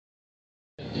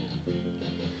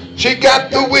She got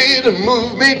the way to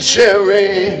move me,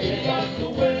 cherry.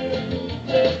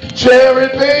 Cherry,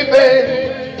 baby.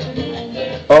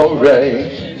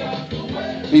 Alright.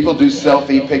 People do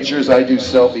selfie pictures, I do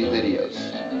selfie videos.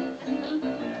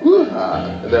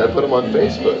 Woo-ha. And then I put them on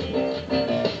Facebook.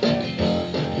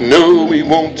 No, we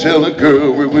won't tell a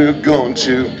girl where we're going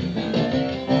to.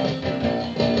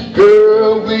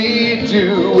 Girl, we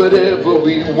do whatever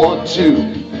we want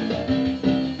to.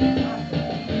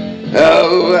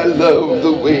 Oh, I love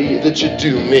the way that you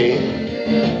do me.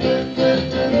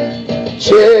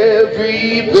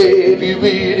 Cherry, baby,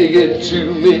 really get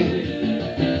to me.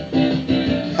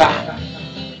 Ha!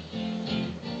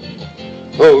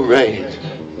 Alright.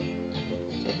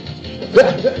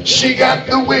 She got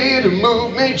the way to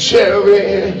move me,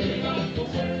 cherry.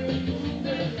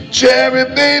 Cherry,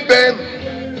 baby.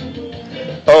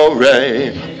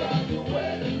 Alright.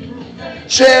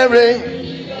 Cherry.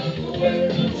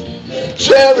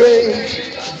 Cherry.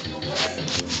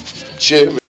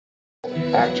 Cherry.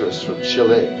 Actress from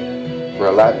Chile for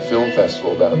a Latin film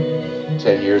festival about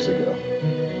 10 years ago.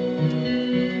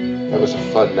 That was a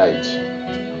fun night.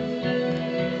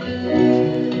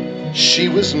 She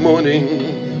was morning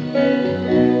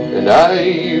and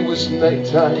I was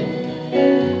nighttime.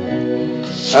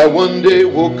 I one day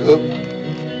woke up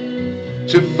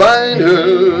to find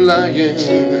her lying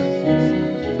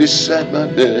beside my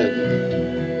bed.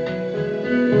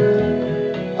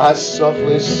 I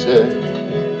softly said,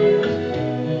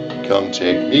 come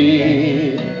take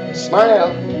me,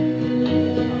 smile.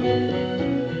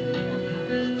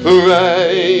 For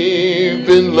I've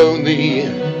been lonely,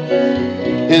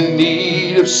 in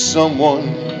need of someone,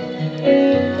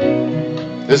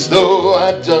 as though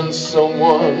I'd done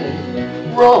someone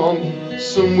wrong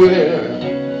somewhere,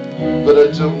 but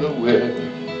I don't know where.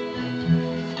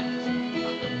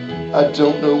 I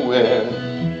don't know where.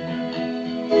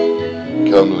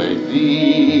 Come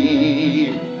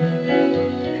lately,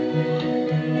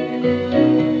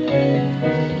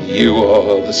 you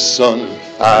are the sun,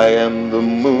 I am the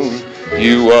moon.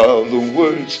 You are the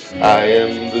words, I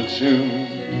am the tune.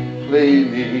 Play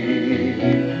me.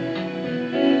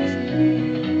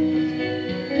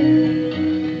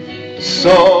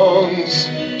 Songs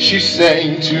she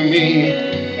sang to me,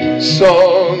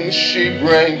 songs she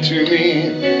rang to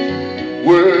me,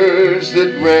 words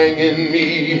that rang in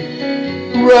me,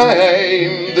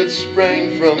 rhyme that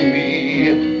sprang from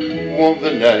me, warmed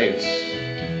the nights,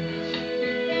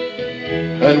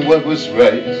 and what was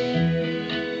right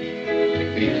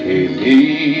became me.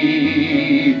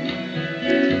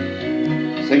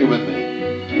 Sing it with me.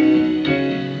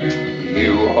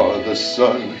 You are the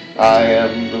sun, I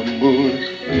am the moon.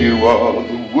 You are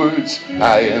the words,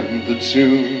 I am the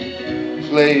tune.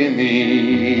 Play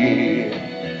me.